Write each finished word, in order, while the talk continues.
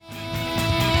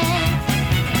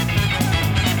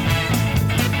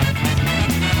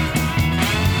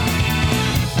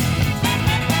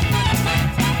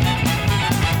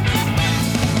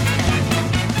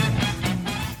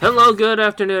Hello, good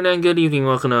afternoon, and good evening.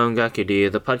 Welcome to Ongakudi,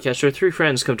 the podcast where three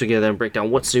friends come together and break down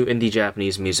what's new in the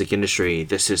Japanese music industry.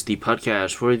 This is the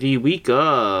podcast for the week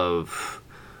of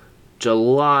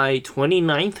July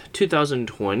 29th,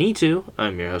 2022.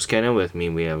 I'm your host, Ken, and with me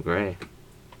we have Gray.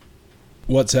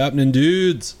 What's happening,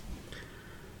 dudes?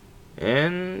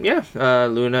 And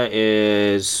Luna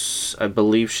is, I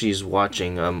believe she's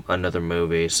watching another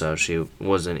movie, so she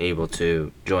wasn't able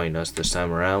to join us this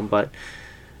time around, but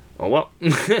oh well.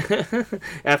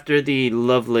 After the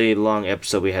lovely long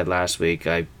episode we had last week,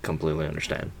 I completely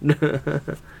understand.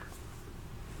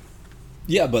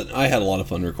 Yeah, but I had a lot of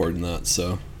fun recording that,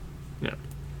 so. Yeah.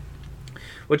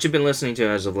 What you been listening to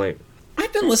as of late?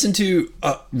 I've been listening to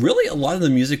really a lot of the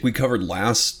music we covered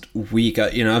last week.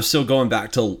 I'm still going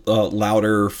back to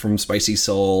Louder from Spicy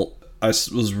Soul. I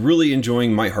was really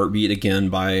enjoying My Heartbeat again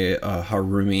by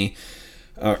Harumi.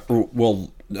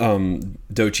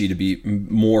 Dochi to be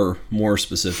more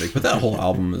specific, but that whole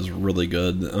album is really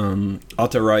good.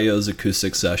 Atarayo's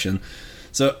Acoustic Session.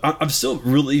 So I've still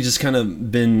really just kind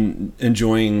of been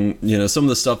enjoying, some of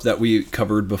the stuff that we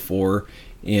covered before,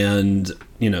 and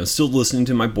still listening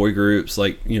to my boy groups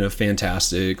like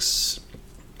Fantastics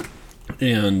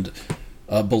and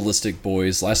Ballistic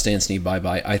Boys. Last Dance Need Bye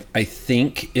Bye I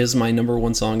think is my number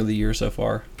one song of the year so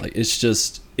far. Like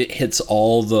it hits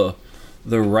all the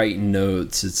right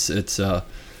notes. It's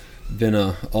been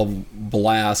a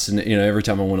blast, and every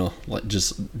time I want to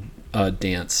just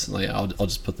dance, like I'll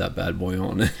just put that bad boy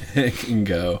on and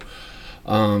go.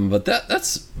 But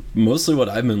that's mostly what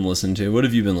I've been listening to. What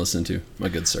have you been listening to, my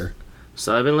good sir?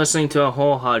 So I've been listening to a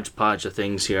whole hodgepodge of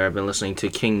things here. I've been listening to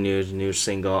King Nu's new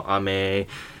single Ame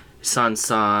San.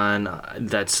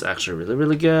 That's actually really,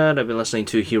 really good. I've been listening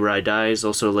to Hirai Dai's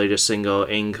also latest single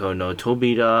Enko no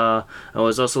Tobira. I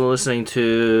was also listening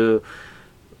to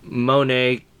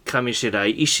Monet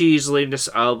Kamishira Ishii's latest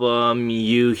album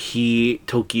Yuhi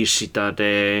Toki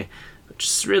Shitade, which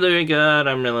is really, really good.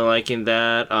 I'm really liking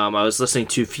that. I was listening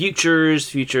to Futures.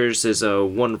 Futures is a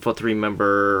wonderful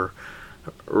 3-member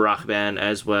rock band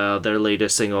as well. Their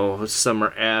latest single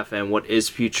Summer F and What Is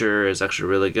Future is actually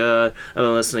really good. I've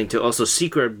been listening to also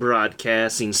Secret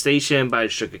Broadcasting Station by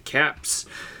Sugar Caps.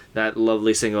 That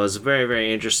lovely single is very,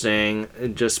 very interesting.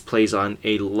 It just plays on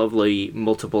a lovely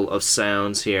multiple of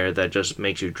sounds here that just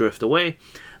makes you drift away.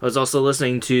 I was also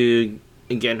listening to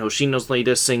again Hoshino's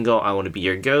latest single I Want to Be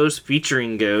Your Ghost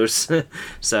featuring Ghost.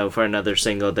 So for another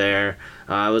single there.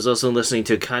 I was also listening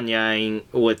to Kanye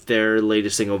with their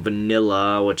latest single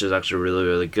Vanilla, which is actually really,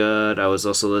 really good. I was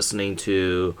also listening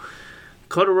to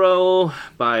Kotaro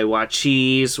by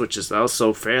Wachiz, which is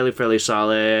also fairly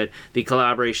solid. The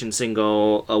collaboration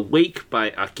single Awake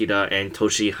by Akira and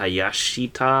Toshi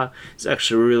Hayashita is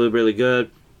actually really, really good.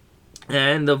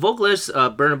 And the vocalist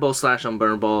Burnable /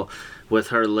 Unburnable with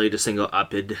her latest single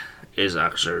Upid is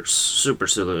actually super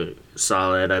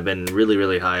solid. I've been really,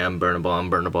 really high on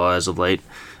Unburnable as of late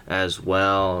as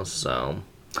well. So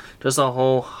just a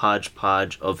whole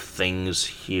hodgepodge of things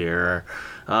here.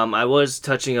 I was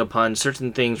touching upon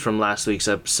certain things from last week's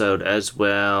episode as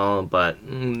well, but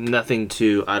nothing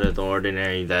too out of the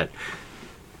ordinary that,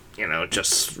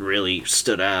 just really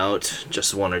stood out.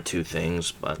 Just one or two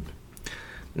things, but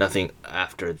nothing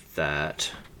after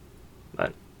that.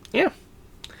 But, yeah.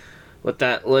 With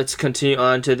that, let's continue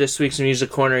on to this week's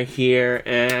Music Corner here,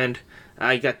 and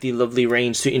I got the lovely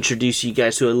reins to introduce you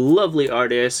guys to a lovely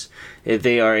artist.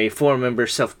 They are a 4-member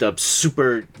self-dubbed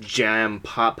super jam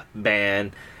pop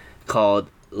band called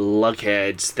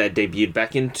Lugheads that debuted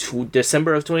back in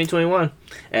December of 2021.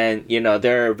 And,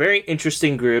 they're a very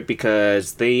interesting group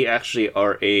because they actually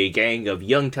are a gang of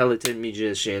young talented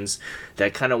musicians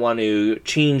that kind of want to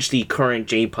change the current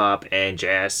J-pop and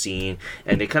jazz scene,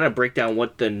 and they kind of break down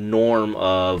what the norm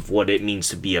of what it means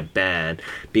to be a band,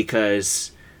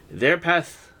 because their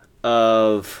path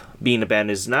of being a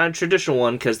band is not a traditional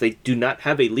one because they do not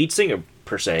have a lead singer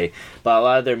per se, but a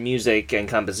lot of their music and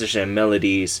composition and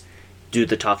melodies do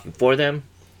the talking for them.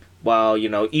 While,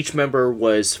 each member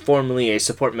was formerly a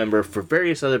support member for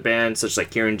various other bands such like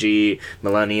Kiranji,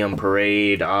 Millennium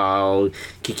Parade,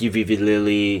 Kiki Vivi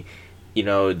Lily.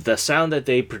 The sound that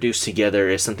they produce together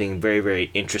is something very, very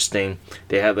interesting.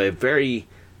 They have a very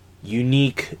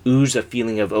unique ooze a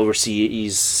feeling of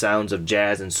overseas sounds of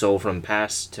jazz and soul from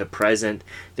past to present.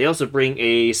 They also bring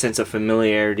a sense of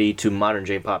familiarity to modern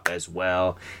J-pop as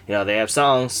well. They have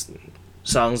songs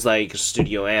like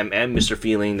Studio M and Mr.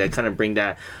 Feeling that kind of bring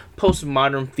that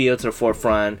postmodern feel to the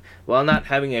forefront, while not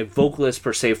having a vocalist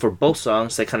per se for both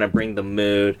songs. They kind of bring the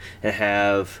mood and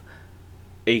have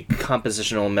a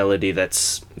compositional melody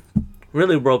that's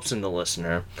really ropes in the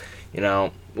listener.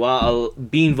 While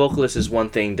being vocalists is one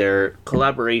thing, their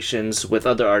collaborations with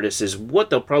other artists is what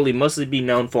they'll probably mostly be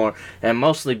known for and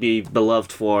mostly be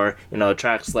beloved for.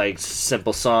 Tracks like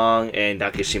Simple Song and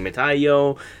Dakeshime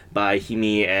Taiyo by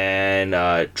Himi and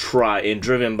Try, and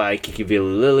Driven by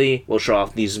Kikivili Lily will show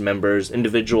off these members,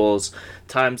 individuals,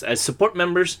 times as support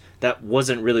members that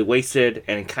wasn't really wasted,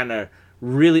 and kind of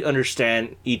really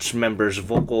understand each member's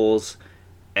vocals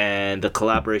and the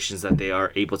collaborations that they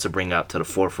are able to bring out to the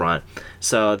forefront.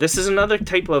 So this is another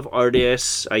type of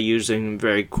artist, I use in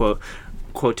very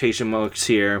quotation marks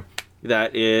here,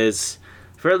 that is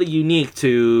fairly unique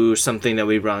to something that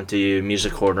we brought to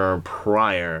Music Corner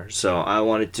prior. So I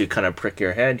wanted to kind of prick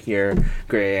your head here,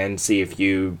 Gray, and see if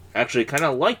you actually kind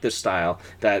of like this style,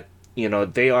 that,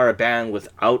 they are a band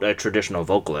without a traditional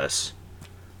vocalist.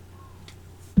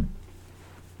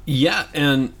 Yeah,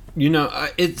 and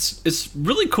it's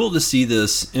really cool to see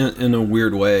this in a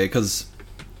weird way, because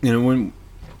when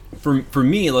for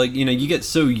me, like, you get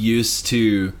so used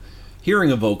to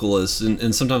hearing a vocalist,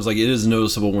 and sometimes, like, it is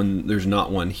noticeable when there's not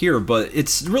one here, but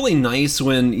it's really nice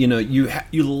when you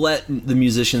let the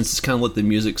musicians kind of let the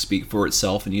music speak for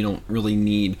itself, and you don't really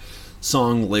need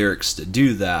song lyrics to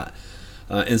do that.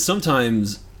 And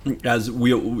sometimes, as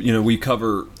we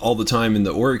cover all the time in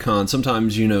the Oricon,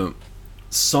 sometimes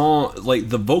song, like,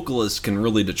 the vocalist can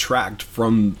really detract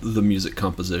from the music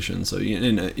composition, so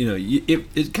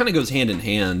it kind of goes hand in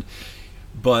hand.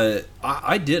 But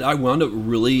I wound up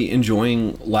really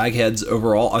enjoying Lagheads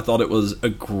overall. I thought it was a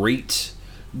great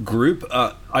group.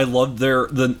 I love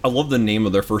the name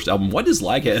of their first album. What is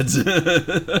Lagheads?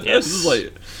 Yes.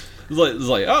 It's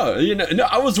like, oh, no,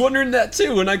 I was wondering that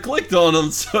too when I clicked on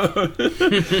them. So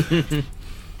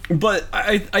but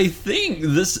I think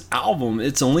this album,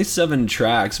 it's only 7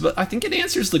 tracks, but I think it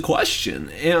answers the question.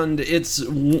 And it's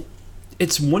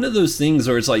one of those things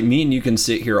where it's like, me and you can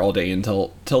sit here all day and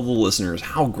tell the listeners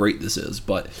how great this is,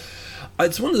 but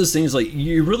it's one of those things, like,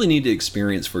 you really need to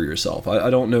experience for yourself.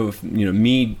 I don't know if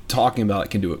me talking about it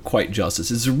can do it quite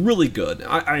justice. It's really good.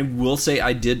 I will say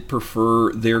I did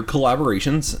prefer their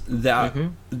collaborations.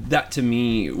 That to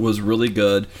me was really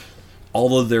good.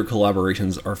 All of their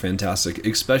collaborations are fantastic,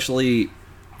 especially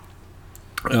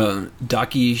Dakeshime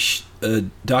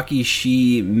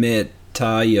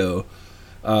Taiyo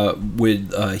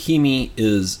with Himi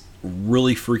is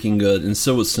really freaking good, and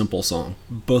so is Simple Song.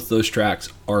 Both those tracks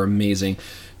are amazing.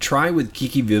 Try with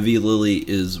Kikivili Lily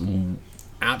is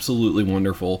absolutely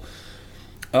wonderful.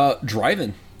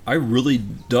 Drivin', I really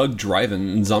dug Drivin',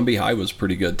 and Zombie High was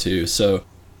pretty good too. So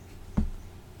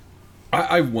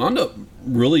I wound up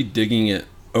really digging it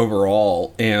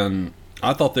overall, and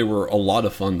I thought they were a lot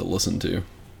of fun to listen to.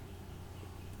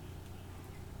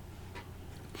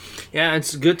 Yeah,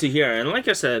 it's good to hear. And like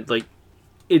I said, like,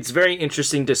 it's very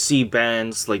interesting to see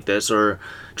bands like this, or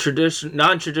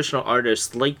non-traditional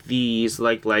artists like these,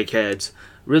 like Lagheads,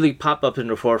 really pop up in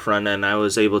the forefront. And I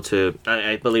was able to,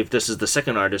 I believe this is the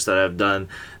second artist that I've done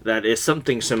that is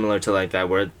something similar to like that,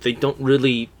 where they don't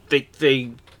really,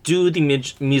 they do the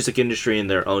music industry in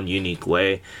their own unique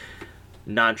way,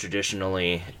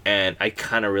 non-traditionally, and I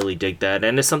kind of really dig that.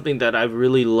 And it's something that I've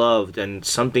really loved, and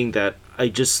something that I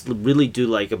just really do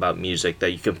like about music, that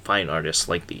you can find artists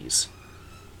like these.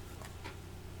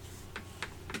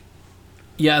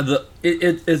 Yeah,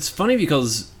 it's funny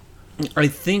because I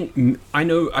think I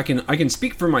know I can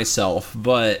speak for myself,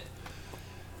 but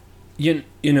you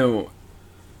know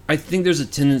I think there's a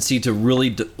tendency to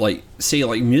really say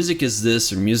like music is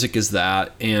this or music is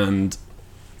that, and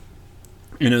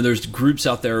there's groups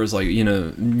out there who's like,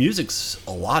 music's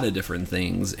a lot of different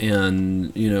things,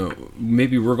 and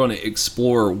maybe we're going to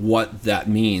explore what that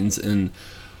means, and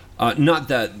not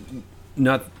that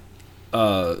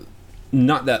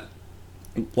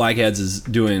Lagheads is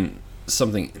doing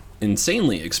something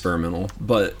insanely experimental,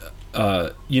 but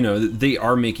they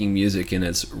are making music, and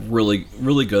it's really,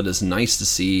 really good. It's nice to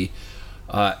see,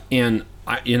 and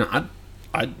I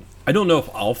don't know if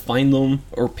I'll find them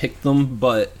or pick them,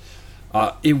 but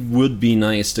it would be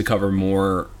nice to cover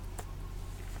more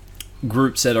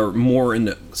groups that are more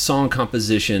into song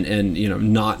composition and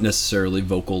not necessarily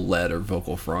vocal led or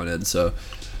vocal fronted. So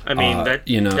I mean,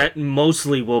 that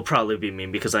mostly will probably be me,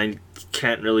 because I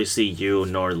can't really see you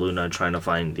nor Luna trying to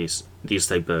find these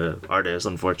type of artists,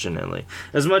 unfortunately.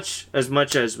 As much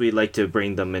as we like to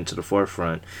bring them into the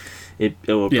forefront, it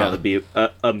will probably be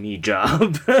a me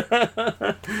job.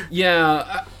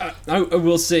 Yeah, I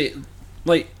will say,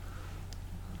 like,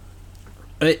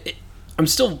 I'm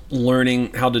still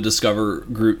learning how to discover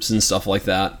groups and stuff like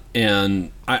that,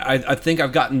 and I think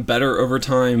I've gotten better over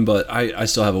time, but I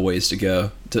still have a ways to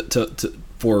go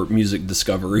for music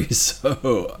discovery.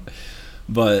 So,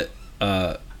 but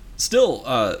still,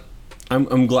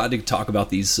 I'm glad to talk about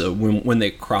these when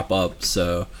they crop up.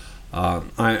 So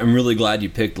I'm really glad you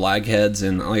picked Lagheads,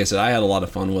 and like I said, I had a lot of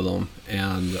fun with them,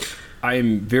 and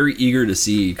I'm very eager to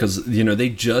see, because they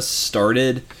just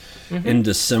started in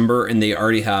December, and they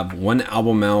already have one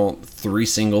album out, 3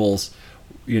 singles.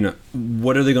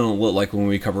 What are they going to look like when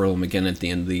we cover them again at the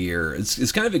end of the year?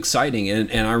 It's kind of exciting,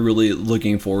 and I'm really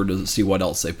looking forward to see what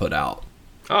else they put out.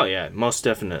 Oh yeah, most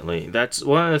definitely. That's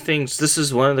one of the things. This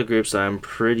is one of the groups that I'm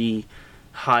pretty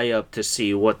high up to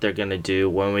see what they're going to do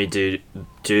when we do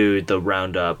the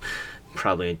roundup,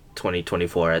 probably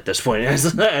 2024 at this point,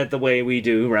 as at the way we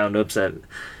do roundups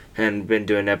and been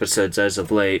doing episodes as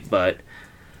of late. But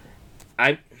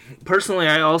I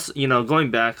also,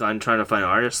 going back on trying to find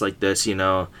artists like this,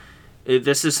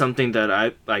 this is something that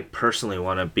I personally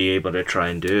want to be able to try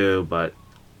and do, but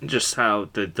just how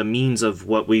the means of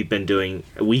what we've been doing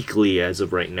weekly as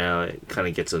of right now, it kind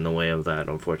of gets in the way of that,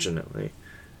 unfortunately.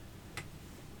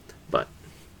 But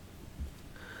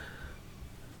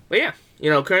yeah,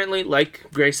 currently, like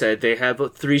Gray said, they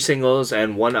have 3 singles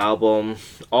and 1 album,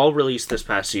 all released this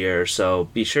past year, so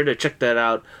be sure to check that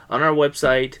out on our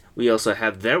website. We also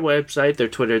have their website, their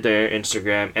Twitter, their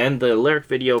Instagram, and the lyric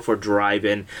video for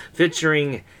Drive-In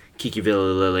featuring Kiki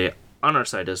Villalily on our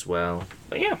site as well.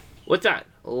 But yeah, with that,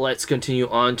 let's continue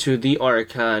on to the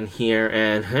Oricon here,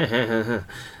 and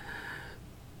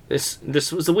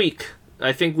this was a week.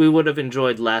 I think we would have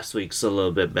enjoyed last week's a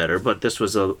little bit better, but this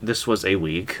was a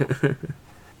week.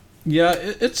 Yeah,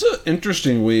 it's an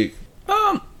interesting week.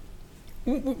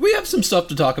 We have some stuff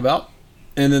to talk about,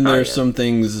 and then there's some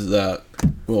things that,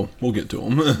 well, we'll get to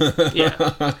them.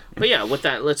 Yeah, but yeah, with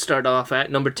that, let's start off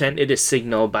at number 10. It is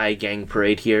Signal by Gang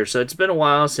Parade here. So it's been a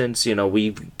while since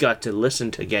we got to listen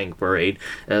to Gang Parade,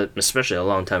 especially a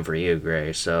long time for you,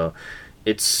 Gray. So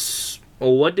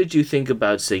what did you think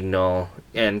about Signal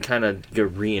and kind of your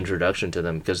reintroduction to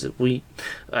them? Because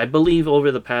I believe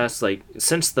over the past,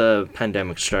 since the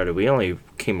pandemic started, we only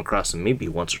came across them maybe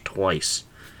once or twice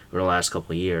over the last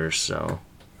couple of years, so.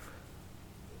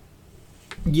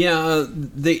 Yeah,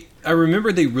 I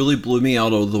remember they really blew me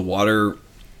out of the water.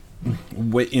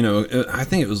 I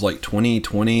think it was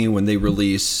 2020 when they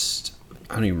released,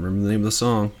 I don't even remember the name of the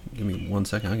song. Give me 1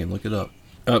 second, I can look it up.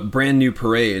 Brand New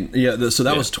Parade. Yeah, so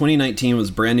that was 2019 was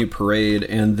Brand New Parade,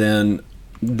 and then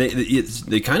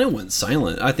they kind of went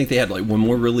silent. I think they had one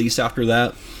more release after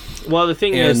that. Well, the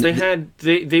thing is,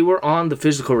 they were on the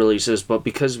physical releases, but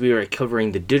because we were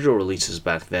covering the digital releases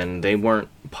back then, they weren't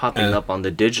popping up on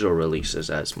the digital releases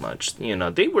as much.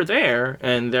 They were there,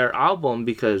 and their album,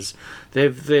 because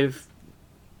they've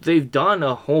done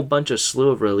a whole bunch of slew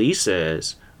of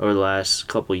releases over the last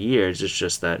couple of years. It's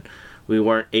just that we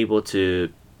weren't able to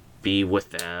be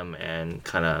with them and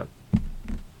kind of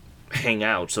hang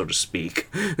out, so to speak.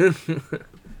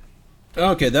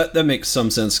 Okay, that makes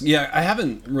some sense. Yeah, I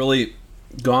haven't really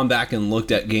gone back and looked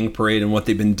at Gang Parade and what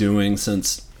they've been doing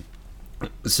since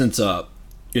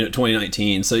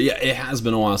 2019. So yeah, it has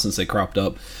been a while since they cropped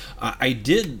up. I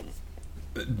did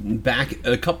back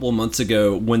a couple of months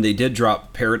ago when they did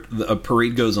drop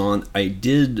Parade Goes On. I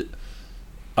did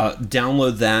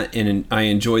download that, and I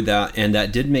enjoyed that, and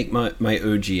that did make my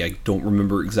OG. I don't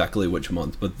remember exactly which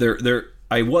month, but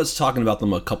I was talking about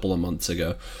them a couple of months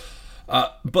ago.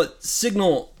 But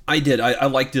Signal, I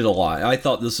liked it a lot. I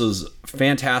thought this was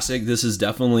fantastic. This is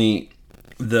definitely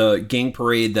the Gang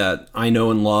Parade that I know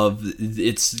and love.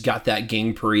 It's got that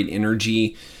Gang Parade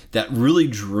energy that really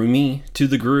drew me to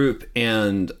the group,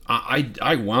 and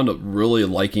I wound up really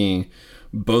liking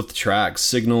both tracks,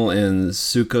 Signal and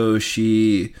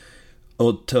Sukoshi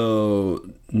Oto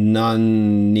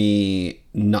Nani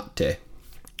Nate.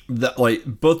 That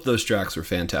both those tracks were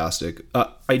fantastic.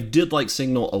 I did like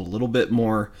Signal a little bit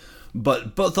more,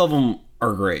 but both of them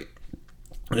are great.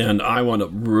 And I wound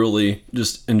up really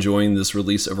just enjoying this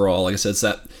release overall. Like I said, it's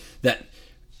that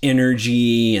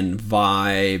energy and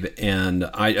vibe, and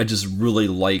I just really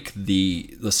like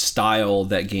the style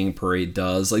that Gang Parade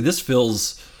does. This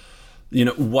feels,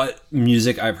 what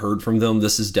music I've heard from them,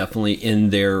 this is definitely in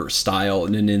their style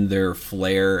and in their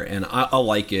flair, and I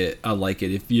like it. I like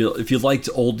it. If you liked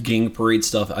old Gang Parade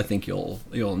stuff, I think you'll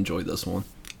enjoy this one.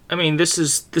 I mean, this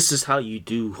is how you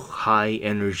do high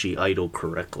energy idol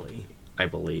correctly, I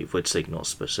believe, with Signal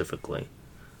specifically.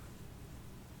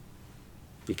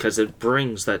 Because it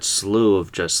brings that slew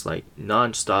of just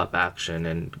non-stop action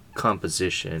and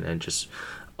composition and just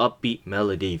upbeat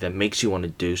melody that makes you want to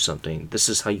do something. This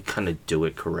is how you kind of do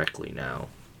it correctly now,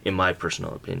 in my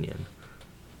personal opinion.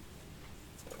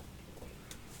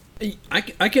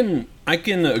 I can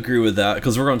agree with that,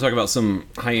 because we're going to talk about some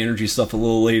high energy stuff a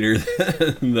little later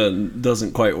that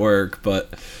doesn't quite work,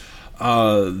 but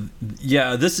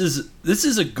yeah, this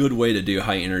is a good way to do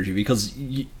high energy, because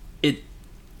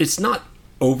it's not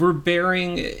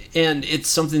overbearing, and it's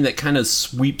something that kind of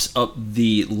sweeps up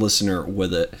the listener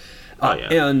with it. Oh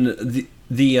yeah. And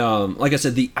the like I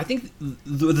said, I think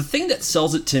the thing that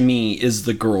sells it to me is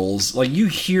the girls. Like, you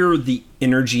hear the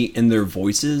energy in their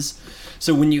voices.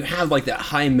 So when you have like that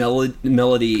high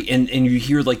melody and you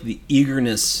hear like the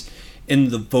eagerness in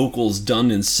the vocals done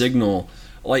in Signal,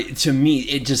 like, to me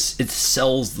it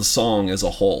sells the song as a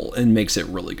whole and makes it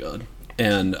really good.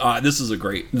 And this is a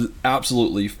great,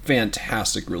 absolutely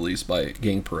fantastic release by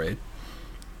Gang Parade.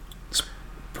 It's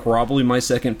probably my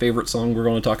second favorite song we're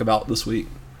going to talk about this week.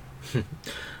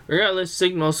 Regardless,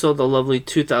 Signal sold a lovely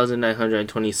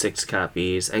 2,926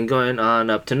 copies, and going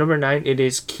on up to number 9, it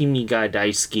is Kimi ga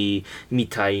Daisuki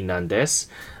Mitai nan desu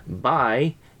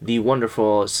by the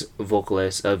wonderful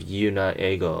vocalist of Yuna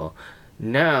Ego.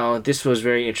 Now, this was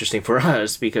very interesting for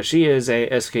us because she is a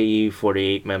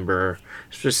SKE48 member,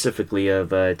 specifically of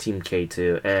Team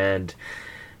K2, and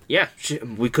yeah,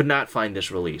 we could not find this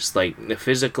release. Like,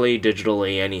 physically,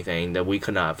 digitally, anything, that we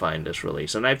could not find this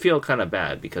release. And I feel kind of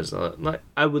bad because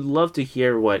I would love to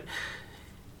hear what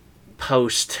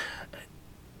post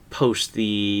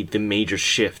the major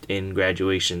shift in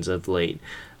graduations of late,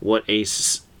 what a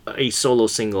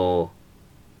solo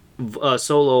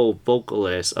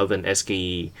vocalist of an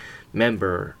SKE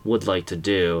member would like to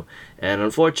do. And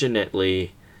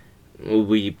unfortunately,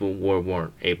 we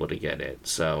weren't able to get it.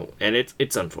 So, and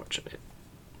it's unfortunate.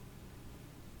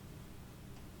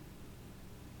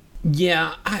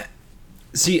 Yeah, I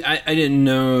didn't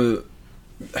know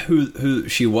who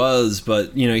she was,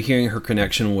 but hearing her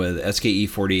connection with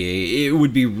SKE48, it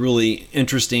would be really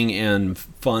interesting and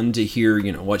fun to hear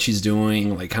what she's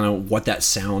doing, like kind of what that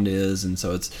sound is. And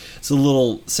so it's a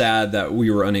little sad that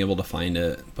we were unable to find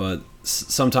it, but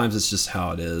sometimes it's just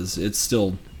how it is. It's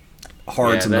still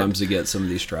hard sometimes to get some of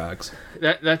these tracks.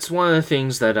 That's one of the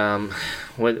things that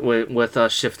with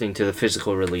us shifting to the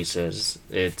physical releases,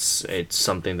 it's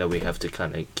something that we have to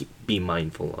kind of be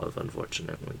mindful of,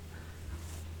 unfortunately.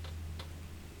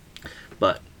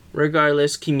 But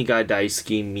regardless, Kimi ga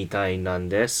Daisuki Mitai nan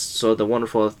desu, so the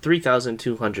wonderful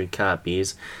 3,200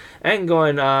 copies. And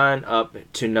going on up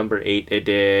to number 8, it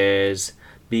is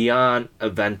Beyond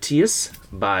Aventis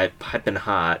by Piping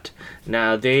Hot.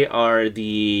 Now, they are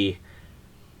the,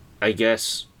 I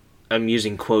guess I'm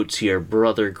using quotes here,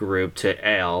 brother group to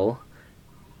Ale.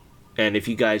 And if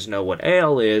you guys know what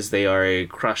Ale is, they are a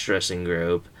cross-dressing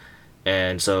group.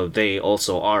 And so they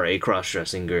also are a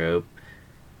cross-dressing group.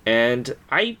 And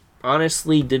I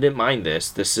honestly didn't mind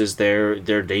this. This is their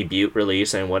debut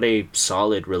release, and what a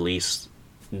solid release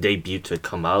debut to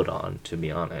come out on, to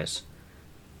be honest.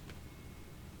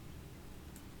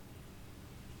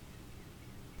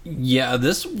 Yeah,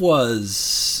 this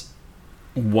was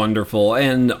wonderful,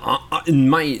 and in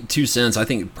my 2 cents, I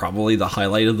think probably the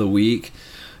highlight of the week.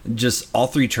 Just all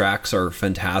 3 tracks are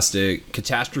fantastic.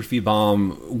 Catastrophe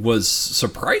Bomb was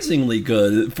surprisingly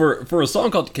good. For a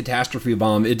song called Catastrophe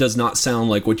Bomb, it does not sound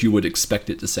like what you would expect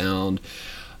it to sound.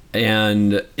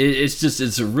 And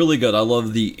it's really good. I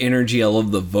love the energy, I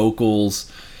love the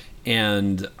vocals,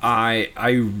 and I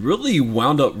really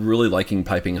wound up really liking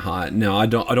Piping Hot. Now I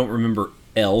don't remember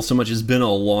L so much. It's been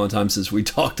a long time since we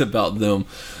talked about them.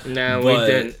 No,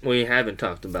 we haven't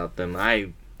talked about them. I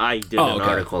did an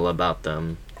article about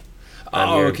them.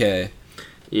 Okay.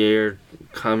 You're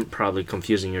probably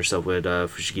confusing yourself with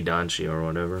Fushigi Danshi or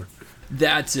whatever.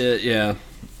 That's it, yeah.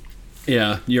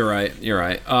 Yeah, you're right.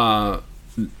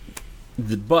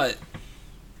 But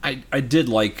I did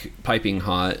like Piping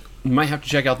Hot. You might have to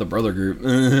check out the brother group.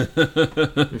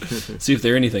 See if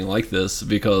they're anything like this,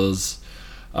 because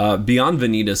Beyond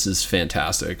Vanitas is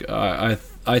fantastic. I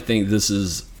think this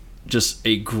is just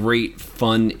a great,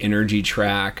 fun energy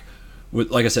track with,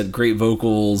 like I said, great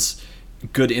vocals,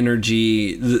 good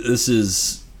energy. This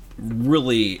is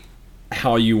really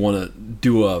how you want to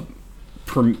do a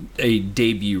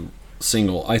debut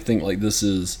single. I think like this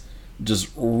is just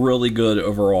really good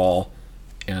overall,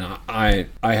 and I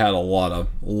had a lot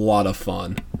of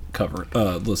fun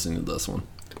listening to this one.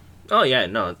 Oh yeah,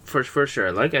 no, for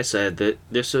sure. Like I said, that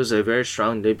this was a very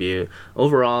strong debut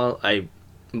overall.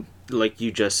 Like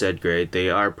you just said, great.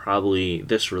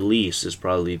 This release is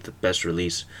probably the best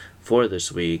release for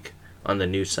this week on the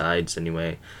new sides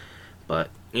anyway. But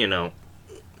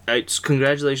it's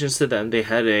congratulations to them. They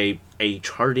had a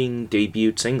charting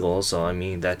debut single, so I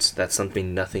mean that's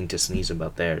nothing to sneeze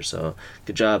about there. So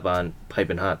good job on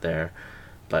Piping Hot there.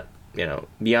 But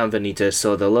Bienvenidos,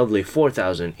 so the lovely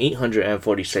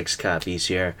 4,846 copies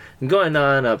here. And going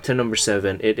on up to number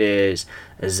 7, it is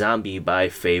Zombie by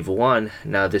Fave One.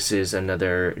 Now this is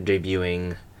another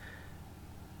debuting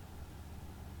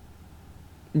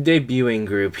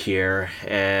group here,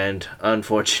 and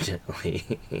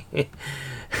unfortunately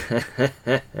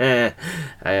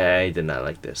I did not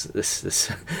like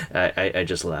this. I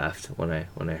just laughed when I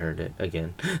heard it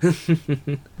again.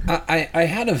 I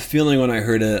had a feeling when I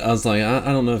heard it. I was like,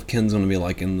 I don't know if Ken's gonna be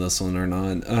liking this one or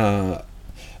not.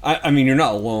 I mean, you're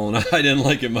not alone. I didn't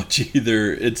like it much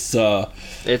either. It's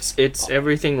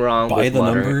everything wrong by with the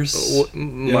numbers.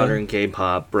 Modern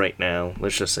K-pop right now.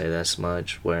 Let's just say this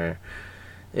much, where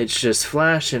it's just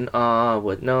flash and awe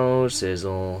with no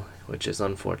sizzle, which is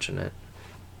unfortunate.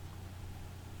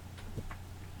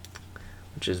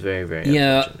 Which is very, very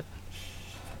unfortunate.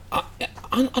 I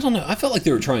don't know. I felt like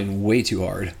they were trying way too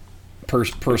hard.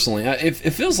 Personally, it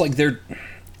feels like they're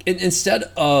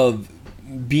instead of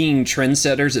being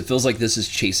trendsetters, it feels like this is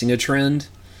chasing a trend.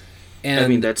 And I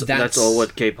mean, that's all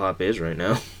what K-pop is right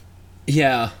now.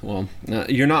 Yeah, well,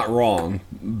 you're not wrong,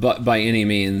 but by any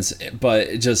means. But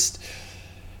it just,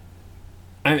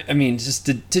 I mean, just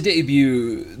to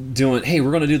debut doing, hey, we're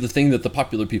going to do the thing that the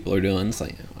popular people are doing. It's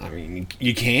like, I mean,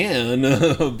 you can,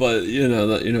 but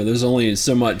there's only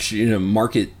so much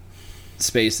market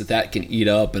space that can eat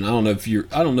up, and I don't know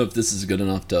if this is good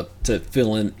enough to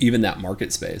fill in even that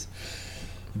market space.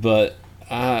 But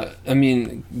I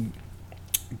mean,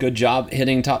 good job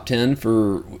hitting top 10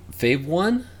 for Fave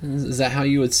One. Is that how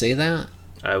you would say that?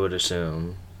 I would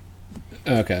assume.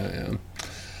 Okay, yeah.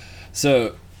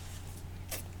 So,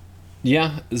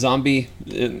 yeah, Zombie,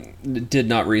 it did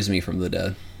not raise me from the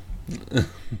dead.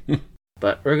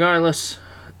 But regardless,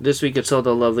 this week it sold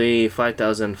a lovely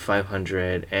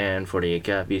 5,548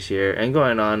 copies here. And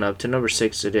going on up to number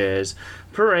 6, it is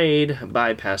Parade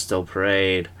by Pastel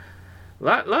Parade.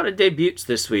 Lot of debuts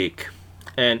this week.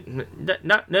 And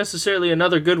not necessarily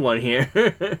another good one here.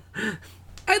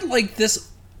 I like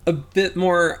this a bit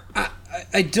more.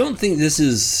 I don't think this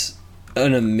is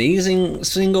an amazing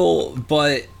single,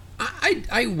 but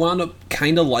I wound up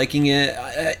kind of liking it.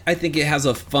 I think it has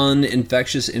a fun,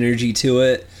 infectious energy to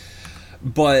it.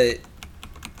 But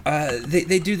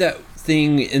they do that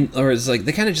thing, or it's like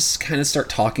they kind of start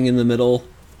talking in the middle.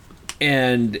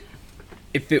 And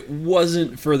if it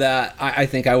wasn't for that, I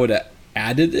think I would have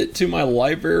added it to my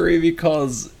library,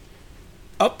 because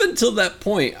up until that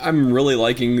point, I'm really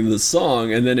liking the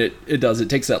song, and then it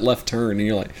takes that left turn, and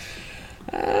you're like,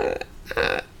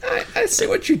 I see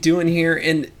what you're doing here.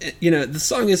 And the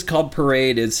song is called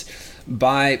Parade. It's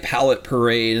by Palette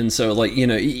Parade, and so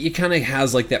it kind of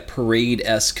has like that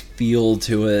Parade-esque feel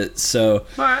to it. So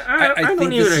I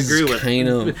don't even agree with kind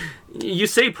of. You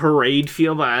say parade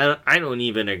feel, but I don't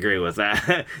even agree with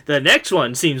that. The next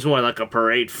one seems more like a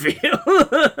parade feel.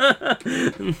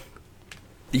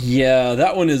 Yeah,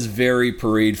 that one is very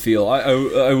parade feel.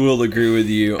 I will agree with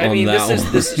you on that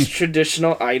one. This is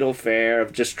traditional idol fare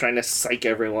of just trying to psych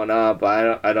everyone up.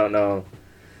 I don't know.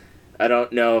 I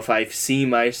don't know if I see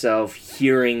myself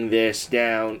hearing this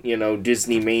down,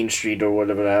 Disney Main Street or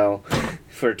whatever the hell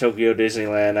for Tokyo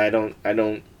Disneyland. I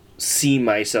don't see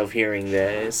myself hearing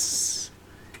this.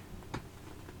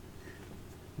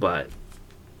 But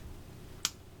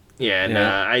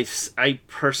yeah. I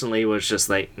personally was just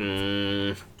like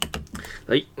when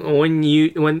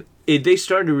they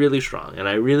started really strong, and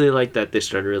I really like that they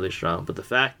started really strong, but the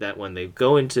fact that when they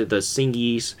go into the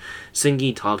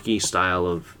singy talky style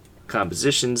of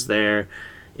compositions there,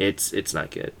 it's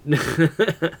not good.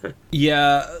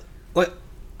 Yeah, like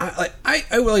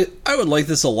I would like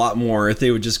this a lot more if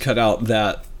they would just cut out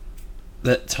that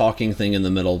talking thing in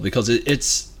the middle, because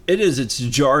it's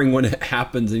jarring when it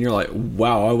happens, and you're like,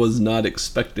 wow, I was not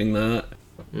expecting that.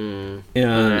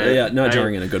 Not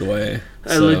jarring in a good way.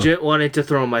 I legit wanted to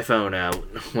throw my phone out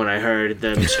when I heard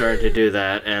them start to do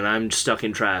that, and I'm stuck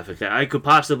in traffic. I could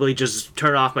possibly just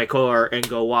turn off my car and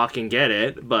go walk and get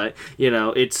it, but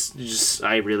it's just,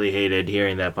 I really hated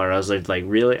hearing that part. I was like,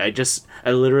 really? I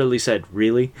literally said,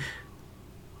 really?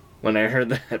 When I heard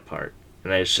that part.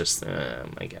 And I was just, oh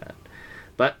my god.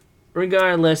 But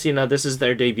regardless, this is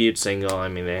their debut single. I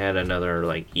mean, they had another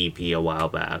EP a while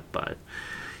back, but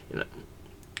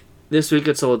this week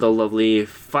it sold a lovely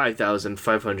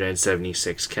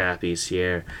 5,576 copies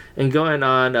here. And going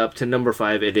on up to number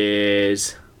 5, it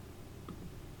is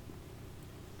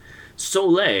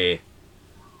Soleil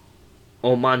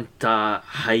Omanta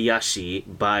Hayashi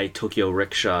by Tokyo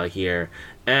Rickshaw here.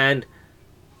 And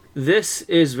This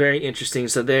is very interesting.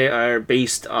 So they are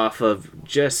based off of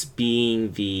just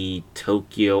being the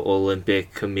Tokyo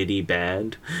Olympic Committee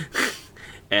band.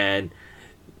 And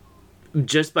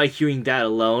just by hearing that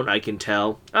alone, I can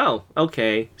tell, oh,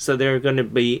 okay, so they're going to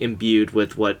be imbued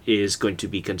with what is going to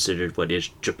be considered what is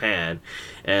Japan.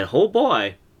 And oh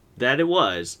boy, that it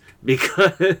was.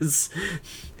 Because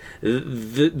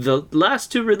the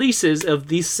last two releases of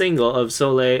this single of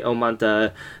Sole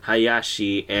Omanta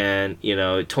Hayashi and,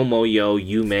 Tomoyo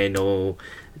Yume no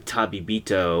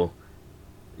Tabibito,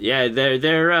 yeah,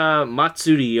 they're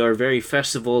Matsuri, or very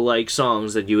festival-like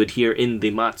songs that you would hear in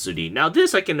the Matsuri. Now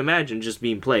this I can imagine just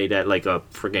being played at like a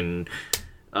friggin'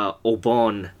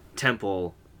 Obon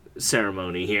temple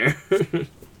ceremony here.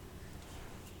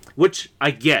 Which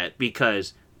I get,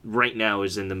 because right now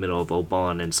is in the middle of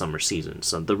Obon and summer season.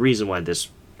 So the reason why this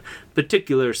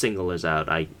particular single is out,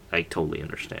 I totally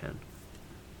understand.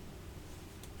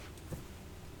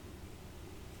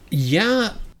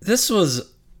 Yeah, this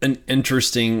was an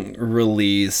interesting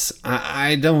release.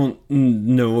 I don't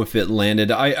know if it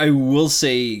landed. I will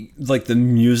say, like, the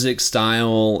music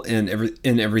style and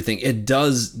everything, it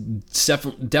does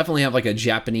definitely have like a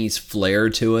Japanese flair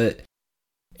to it.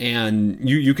 And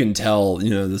you can tell,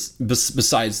 this,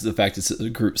 besides the fact it's a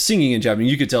group singing in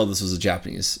Japanese, you could tell this was a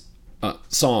Japanese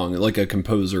song, like a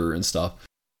composer and stuff.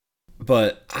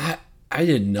 But I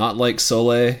did not like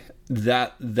Sole.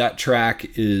 That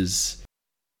track is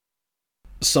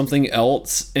something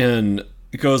else, and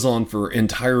it goes on for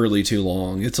entirely too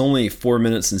long. It's only 4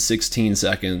 minutes and 16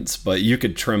 seconds, but you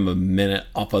could trim a minute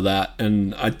off of that,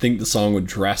 and I think the song would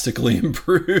drastically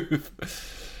improve.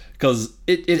 Because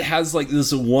it has like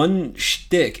this one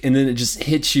shtick, and then it just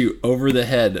hits you over the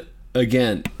head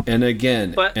again and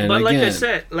again. But like I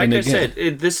said,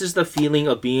 this is the feeling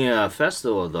of being at a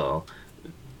festival, though.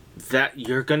 That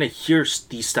you're gonna hear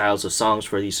these styles of songs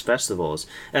for these festivals,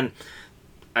 and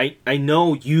I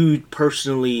know you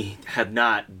personally have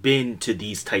not been to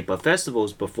these type of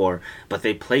festivals before, but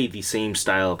they play the same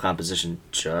style of composition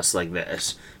just like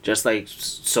this, just like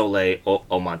Sole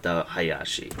Omata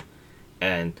Hayashi,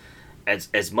 and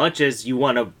as much as you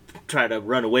want to try to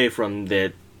run away from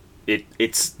that,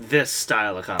 it's this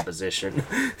style of composition.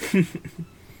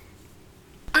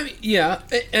 I mean, yeah,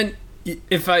 and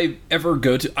if I ever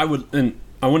go to, I would, and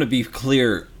I want to be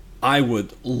clear, I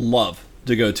would love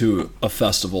to go to a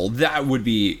festival. That would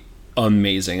be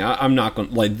amazing. I'm not going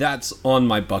to, like, that's on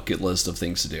my bucket list of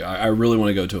things to do. I really want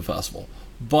to go to a festival.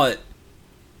 But,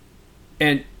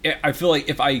 and I feel like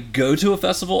if I go to a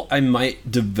festival, I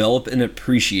might develop an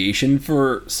appreciation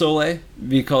for Sole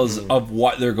because of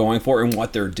what they're going for and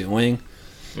what they're doing.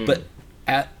 But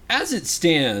as it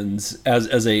stands,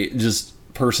 as a just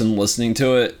person listening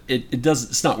to it,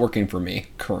 it's not working for me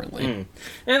currently.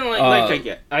 And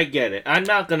I get it. I'm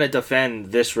not gonna defend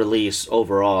this release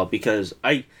overall because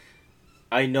I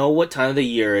know what time of the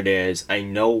year it is. I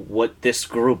know what this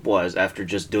group was after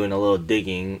just doing a little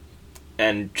digging,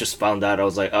 and just found out. I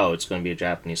was like, oh, it's gonna be a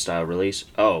Japanese style release.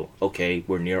 Oh, okay,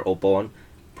 we're near Obon,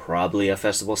 probably a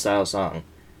festival style song,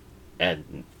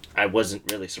 and I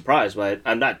wasn't really surprised. But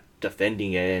I'm not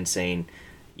defending it and saying,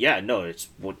 yeah, no, it's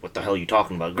what the hell are you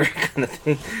talking about, great kind of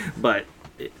thing. But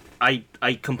I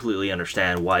completely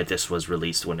understand why this was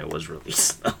released when it was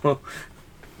released.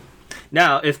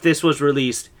 Now, if this was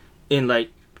released in like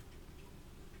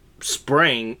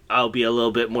spring, I'll be a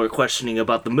little bit more questioning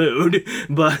about the mood.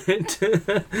 But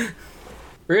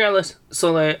regardless,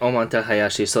 Sole Omanta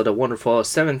Hayashi sold a wonderful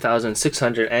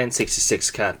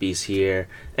 7,666 copies here.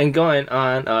 And going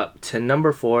on up to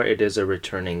number 4, it is a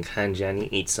returning Kanjani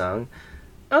 8 song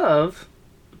of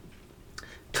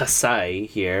Kasai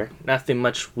here. Nothing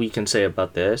much we can say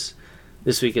about this.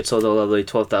 This week it sold a lovely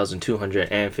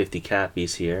 12,250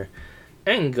 copies here.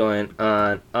 And going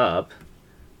on up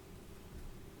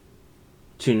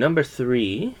to number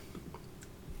 3,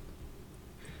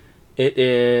 it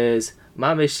is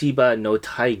Mameshiba no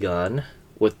Taigan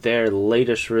with their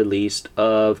latest release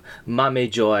of Mame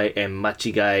Joy and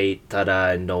Machigai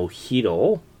Tada no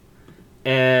Hiro.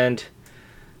 And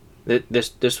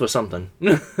this was something.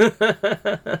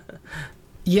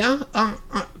 Yeah, I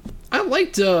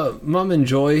liked Mom and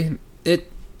Joy.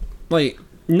 It, like,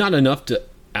 not enough to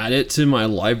add it to my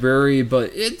library,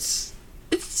 but it's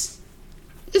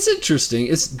interesting.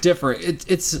 It's different.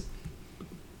 It's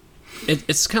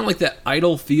kind of like that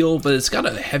Idol feel, but it's got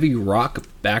a heavy rock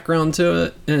background to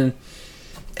it, and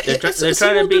they're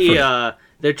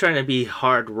trying to be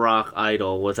hard rock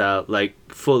Idol without like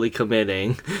fully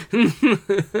committing.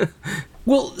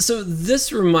 Well, so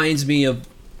this reminds me of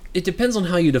it depends on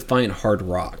how you define hard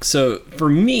rock. So for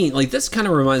me, like, this kind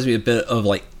of reminds me a bit of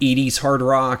like 80s hard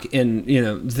rock, and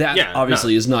that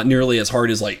obviously is not nearly as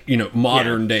hard as like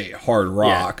modern day hard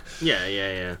rock.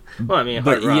 Yeah. Well, I mean,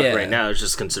 hard rock right now is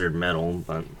just considered metal,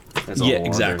 but that's a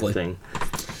whole other thing.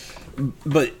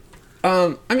 But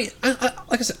I mean, I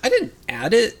like I said, I didn't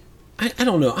add it. I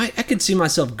don't know. I could see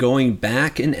myself going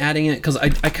back and adding it because I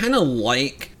kind of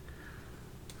like.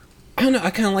 I don't know.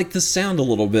 I kind of like the sound a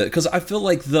little bit because I feel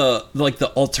like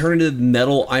the alternative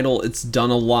metal idol, it's done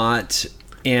a lot,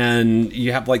 and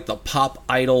you have like the pop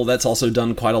idol that's also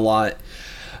done quite a lot.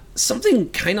 Something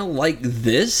kind of like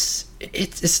this,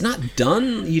 it's not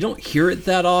done. You don't hear it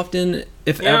that often,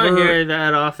 if ever. You don't hear it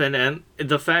that often, and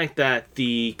the fact that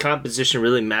the composition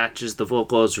really matches the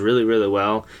vocals really, really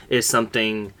well is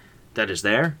something that is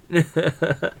there.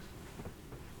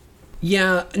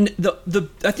 Yeah, and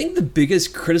I think the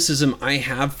biggest criticism I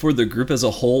have for the group as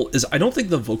a whole is I don't think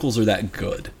the vocals are that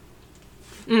good.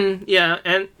 Yeah,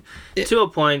 and to a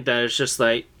point that it's just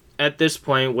like, at this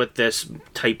point with this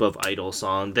type of idol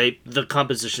song, the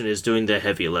composition is doing the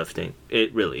heavy lifting.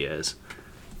 It really is.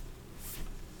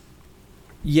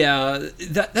 Yeah,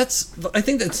 I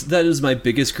think that is my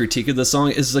biggest critique of the song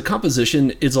is the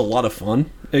composition is a lot of fun,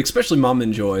 especially Mom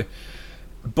and Joy,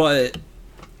 but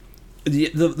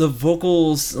the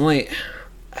vocals, like,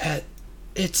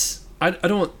 it's I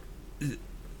don't.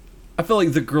 I feel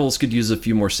like the girls could use a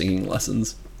few more singing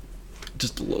lessons,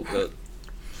 just a little bit.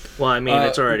 Well, I mean,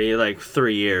 it's already like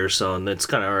 3 years, so it's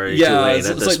kind of already too late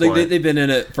at this point. They've been in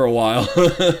it for a while,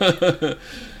 but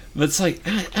it's like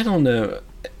I don't know,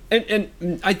 and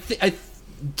I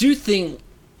do think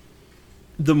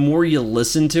the more you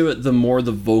listen to it, the more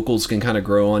the vocals can kind of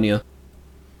grow on you.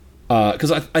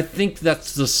 Because I think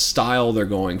that's the style they're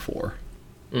going for.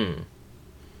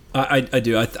 I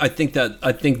do. I think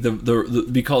the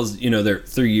because they're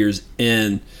 3 years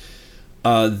in,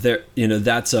 they're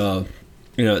that's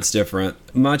it's different.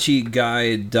 Machi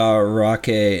Gai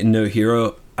Darake no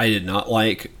Hero, I did not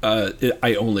like.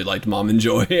 I only liked Mom and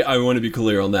Joy. I want to be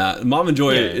clear on that. Mom and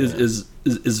Joy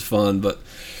is fun, but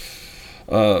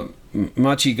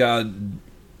Machi Gai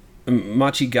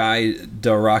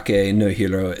Darake no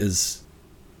Hero is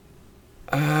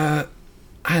I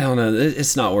don't know,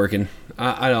 it's not working.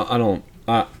 I don't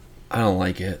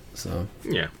like it. So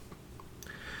yeah,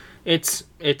 it's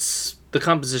the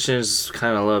composition is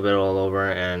kind of a little bit all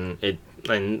over, and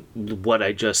what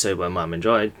I just said about Mom and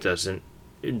Joy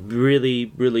it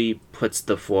really puts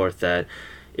the forth that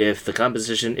if the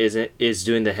composition is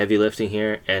doing the heavy lifting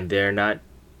here and they're not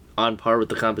on par with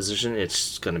the composition,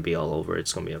 it's gonna be all over.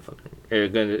 It's gonna be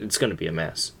it's gonna be a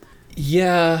mess.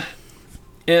 Yeah,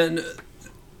 and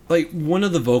like one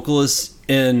of the vocalists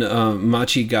in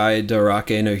Machi Gai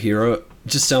Darake no Hero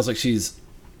just sounds like she's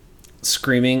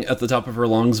screaming at the top of her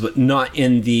lungs, but not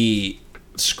in the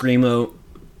screamo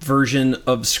version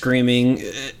of screaming.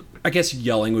 I guess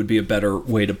yelling would be a better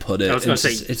way to put it. I was gonna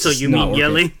say, so you mean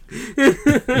yelling?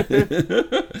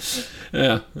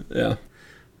 Yeah.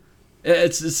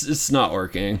 It's not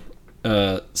working.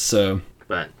 So.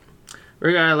 But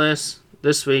regardless,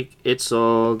 this week it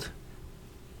sold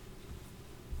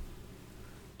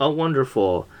a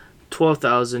wonderful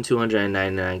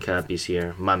 12,299 copies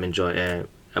here. Mom and Joy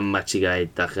Machigai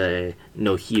Dake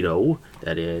no Hero,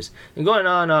 that is. And going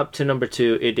on up to number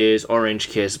 2, it is Orange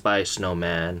Kiss by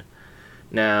Snowman.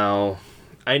 Now,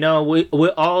 I know we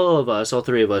all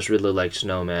three of us really like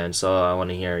Snowman, so I want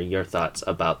to hear your thoughts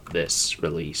about this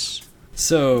release.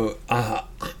 So,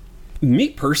 me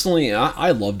personally,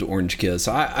 I loved Orange Kiss.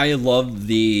 I loved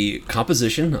the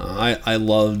composition. I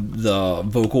loved the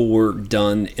vocal work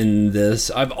done in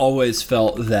this. I've always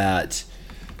felt that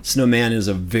Snowman is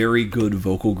a very good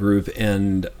vocal group,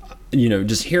 and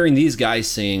just hearing these guys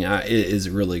sing is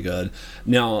really good.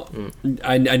 Now,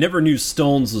 I never knew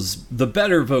Stones was the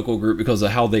better vocal group because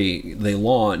of how they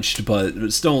launched,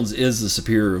 but Stones is the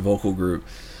superior vocal group.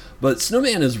 But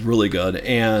Snowman is really good,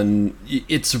 and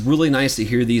it's really nice to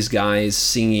hear these guys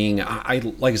singing.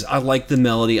 I like the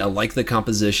melody, I like the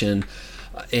composition,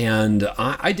 and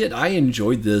I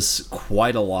enjoyed this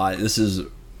quite a lot. This is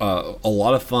a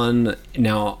lot of fun.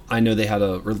 Now, I know they had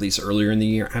a release earlier in the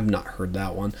year. I have not heard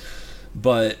that one.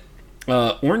 But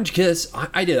Orange Kiss,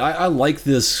 I like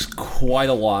this quite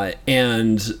a lot.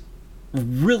 And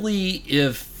really,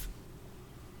 if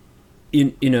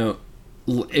we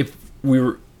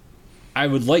were... I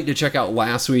would like to check out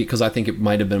last week, because I think it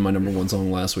might have been my number one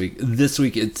song last week. This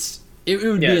week, it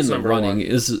would be in the running.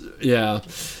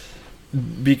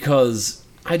 Because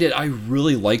I did. I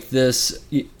really liked this.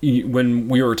 When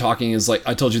we were talking, is like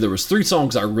I told you there was 3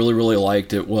 songs I really, really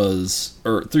liked. It was,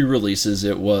 or 3 releases.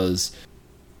 It was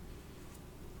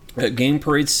Game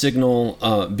Parade Signal,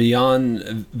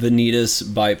 Beyond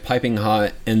Vanitas by Piping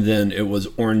Hot, and then it was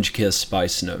Orange Kiss by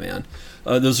Snowman.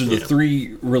 Those are the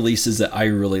 3 releases that I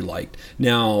really liked.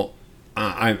 Now,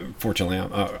 I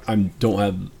don't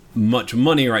have much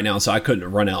money right now, so I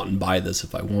couldn't run out and buy this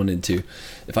if I wanted to.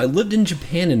 If I lived in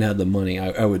Japan and had the money,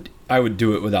 I would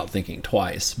do it without thinking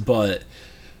twice. But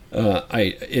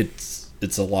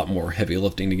it's a lot more heavy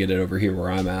lifting to get it over here where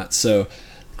I'm at. So,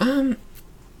 I'm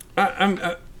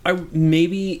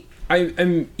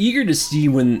eager to see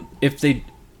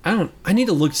I need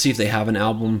to look to see if they have an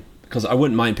album, because I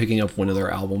wouldn't mind picking up one of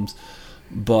their albums,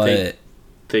 but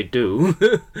they do.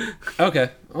 Okay.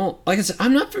 Well, like I said,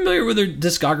 I'm not familiar with their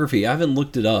discography. I haven't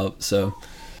looked it up, so.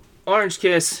 Orange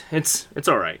Kiss, it's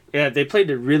all right. Yeah, they played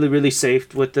it really, really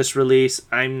safe with this release.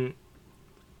 I'm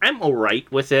all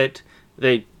right with it.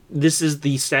 This is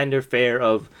the standard fare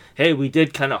of, hey, we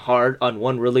did kind of hard on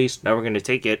one release, now we're going to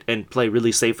take it and play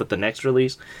really safe with the next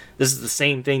release. This is the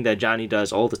same thing that Johnny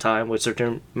does all the time with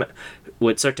certain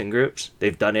groups.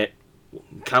 They've done it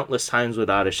countless times with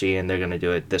Odyssey, and they're going to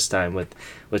do it this time with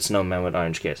Snowman with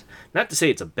Orange Kiss. Not to say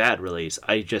it's a bad release,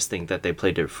 I just think that they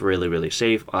played it really, really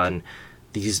safe on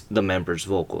the members'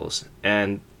 vocals.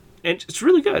 And it's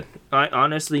really good.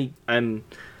 I'm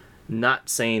not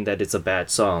saying that it's a bad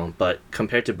song, but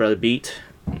compared to Brother Beat,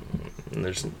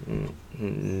 there's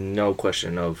no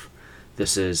question of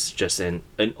this is just an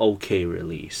okay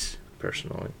release,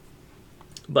 personally.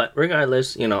 But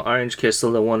regardless, Orange Kiss,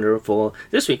 Sold the Wonderful.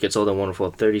 This week it's Sold the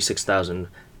Wonderful,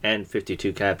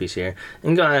 36,052 copies here.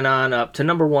 And going on up to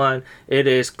number 1, it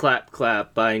is Clap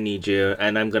Clap by Need You.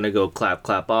 And I'm going to go Clap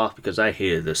Clap off because I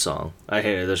hated this song. I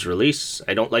hated this release.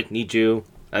 I don't like Need You.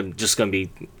 I'm just going to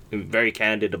be very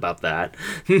candid about that.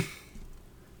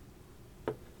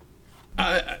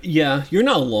 Yeah, you're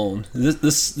not alone.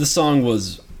 This song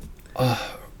was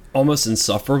almost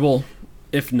insufferable.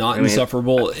 If not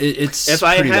insufferable, it's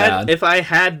pretty bad. If I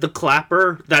had the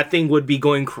clapper, that thing would be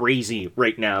going crazy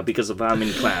right now because of how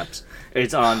many claps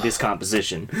it's on this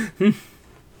composition.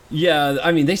 Yeah,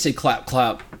 I mean, they say clap,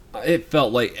 clap. It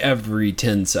felt like every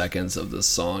 10 seconds of this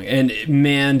song. And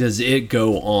man, does it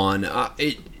go on.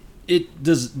 It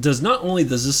does not only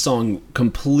does this song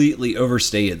completely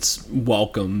overstay its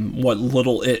welcome, what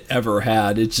little it ever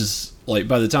had, it's just like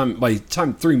by the time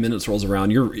 3 minutes rolls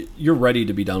around, you're ready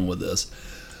to be done with this.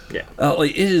 Yeah,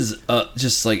 it is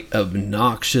just like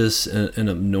obnoxious and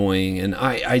annoying, and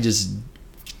I just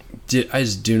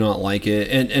do not like it.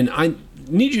 And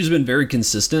Need You's been very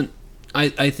consistent,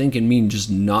 I think, in me just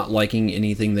not liking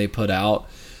anything they put out,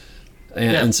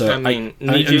 and so I'm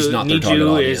just not their target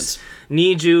audience.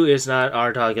 Need You is not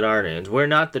our target audience. We're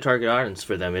not the target audience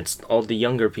for them. It's all the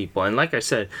younger people. And like I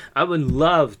said, I would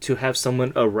love to have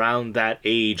someone around that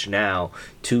age now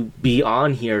to be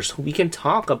on here so we can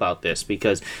talk about this,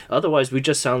 because otherwise we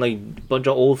just sound like a bunch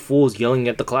of old fools yelling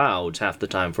at the clouds half the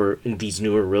time for these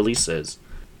newer releases.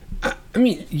 I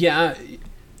mean, yeah,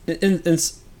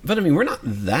 but I mean, we're not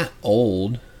that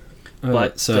old.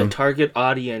 But the target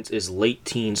audience is late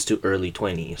teens to early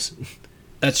 20s.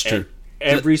 That's true.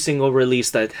 Every single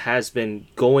release that has been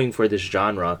going for this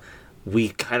genre, we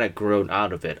kind of grown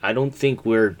out of it. I don't think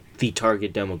we're the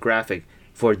target demographic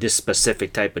for this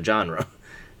specific type of genre.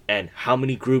 And how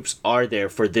many groups are there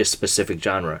for this specific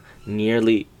genre?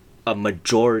 Nearly a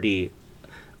majority,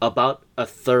 about a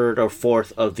third or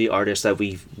fourth of the artists that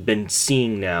we've been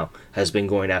seeing now has been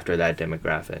going after that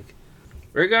demographic.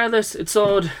 Regardless, it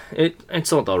sold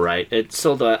all right. It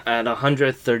sold at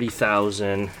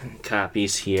 130,000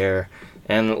 copies here.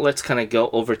 And let's kind of go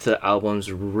over to the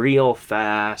albums real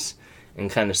fast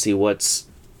and kind of see what's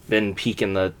been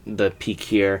peaking the peak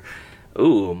here.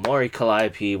 Ooh, Mori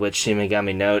Calliope with Shin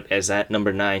Megami Note is at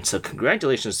number 9. So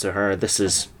congratulations to her. This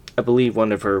is, I believe,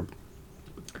 one of her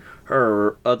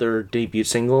other debut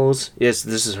singles. Yes,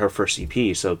 this is her first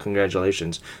EP. So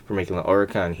congratulations for making the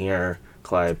Oricon here,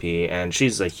 Calliope. And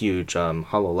she's a huge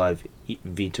Hololive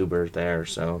VTuber there.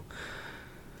 So.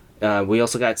 We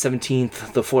also got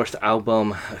 17th, the 4th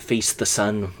album, Face the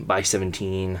Sun by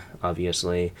 17,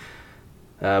 obviously.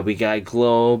 We got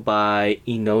Glow by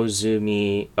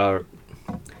Mizunori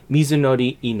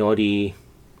Inori.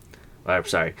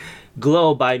 Sorry.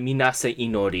 Glow by Minase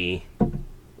Inori.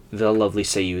 The lovely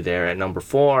Seiyu there at number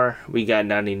 4. We got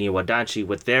Nani ni Wadanshi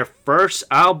with their first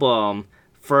album,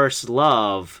 First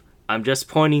Love. I'm just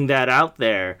pointing that out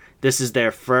there. This is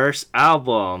their first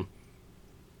album.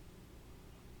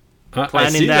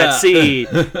 planting that seed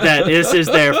that this is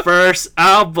their first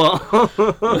album.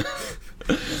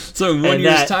 So in 1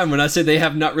 year's time, when I say they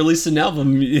have not released an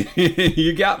album,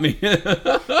 you got me.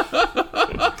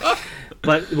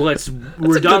 But what's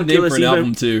redonkulous a good name for an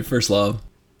album too, First Love.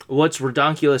 What's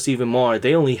redonkulous even more,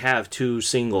 they only have 2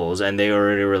 singles and they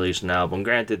already released an album.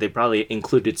 Granted, they probably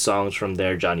included songs from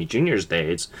their Johnny Jr.'s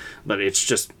days, but it's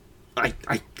just I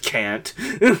can't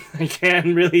I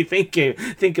can't really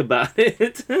think about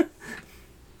it.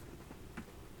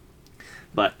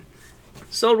 But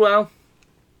sold well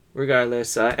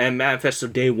regardless. And Manifesto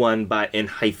Day 1 by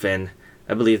ENHYPEN.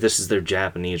 I believe this is their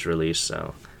Japanese release,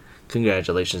 so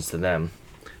congratulations to them.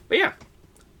 But yeah,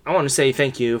 I want to say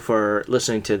thank you for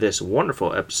listening to this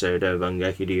wonderful episode of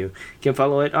Ongaku Ryu. You can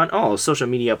follow it on all social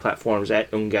media platforms at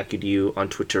Ongaku Ryu on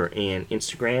Twitter and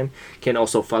Instagram. You can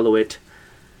also follow it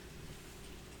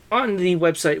on the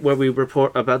website where we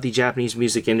report about the Japanese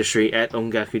music industry at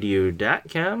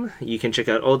ongakuryu.com. You can check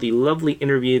out all the lovely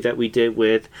interview that we did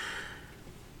with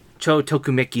Cho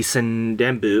Tokumeki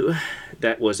Sendenbu.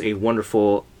 That was a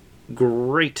wonderful,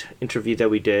 great interview that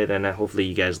we did, and hopefully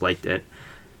you guys liked it.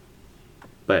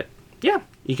 But yeah,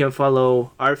 you can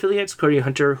follow our affiliates, Koryu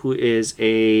Hunter, who is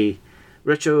a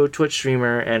retro Twitch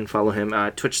streamer, and follow him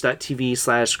at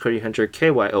twitch.tv/Koryu Hunter,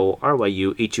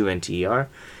 KYORYUHUNTER.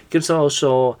 You can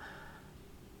also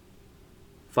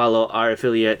follow our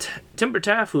affiliate,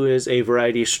 Timbertaff, who is a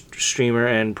variety streamer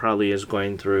and probably is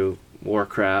going through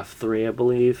Warcraft 3, I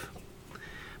believe.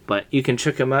 But you can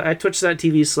check him out at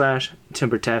twitch.tv/Timbertaff,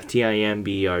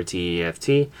 TIMBERTEFT.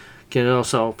 You can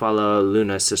also follow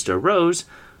Luna's sister Rose,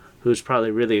 who's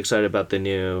probably really excited about the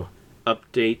new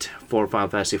update for Final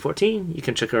Fantasy XIV. You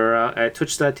can check her out at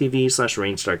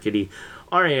twitch.tv/RainstarKitty,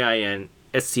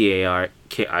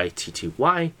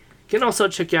 RAINSTARKITTY. You can also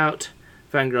check out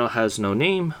Fangirl Has No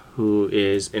Name, who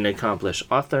is an accomplished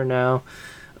author now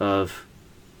of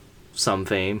some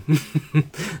fame.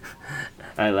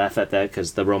 I laugh at that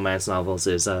because the romance novels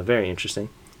is very interesting.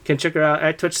 You can check her out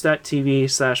at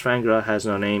twitch.tv/Fangirl Has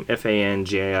No Name,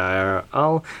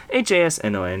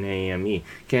 FANGIRLHASNONAME. You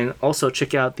can also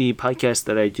check out the podcast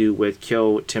that I do with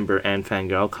Kyo, Timber, and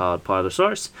Fangirl called Part of the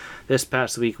Source. This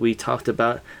past week we talked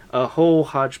about a whole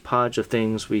hodgepodge of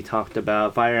things. We talked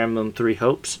about Fire Emblem 3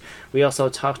 Hopes. We also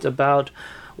talked about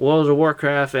World of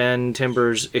Warcraft and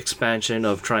Timber's expansion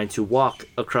of trying to walk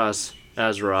across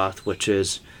Azeroth, which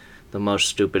is the most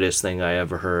stupidest thing I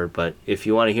ever heard. But if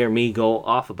you want to hear me go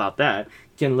off about that,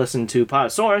 you can listen to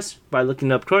Podosaurus by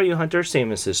looking up Koryu Hunter, same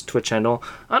as his Twitch handle,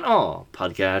 on all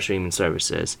podcast streaming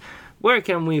services. Where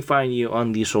can we find you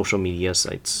on the social media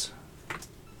sites?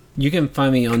 You can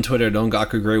find me on Twitter at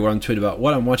OngakuGray, where I'm tweeting about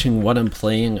what I'm watching, what I'm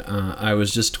playing. I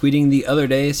was just tweeting the other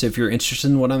day, so if you're interested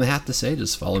in what I have to say,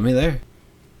 just follow me there.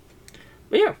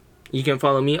 But yeah, you can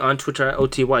follow me on Twitter at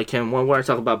OTYCam, where I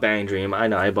talk about Bang Dream, I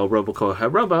Know, about Roboco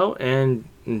Harobo, and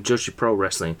Joshi Pro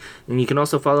Wrestling. And you can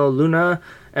also follow Luna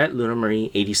at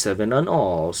LunaMarie87 on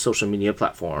all social media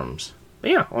platforms.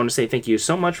 But yeah, I want to say thank you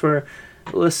so much for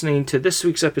listening to this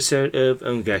week's episode of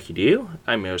Ongaku Ryu.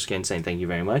 I'm Miroskin saying thank you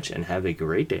very much and have a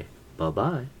great day.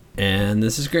 Bye-bye. And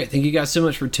this is great. Thank you guys so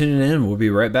much for tuning in. We'll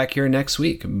be right back here next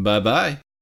week. Bye-bye.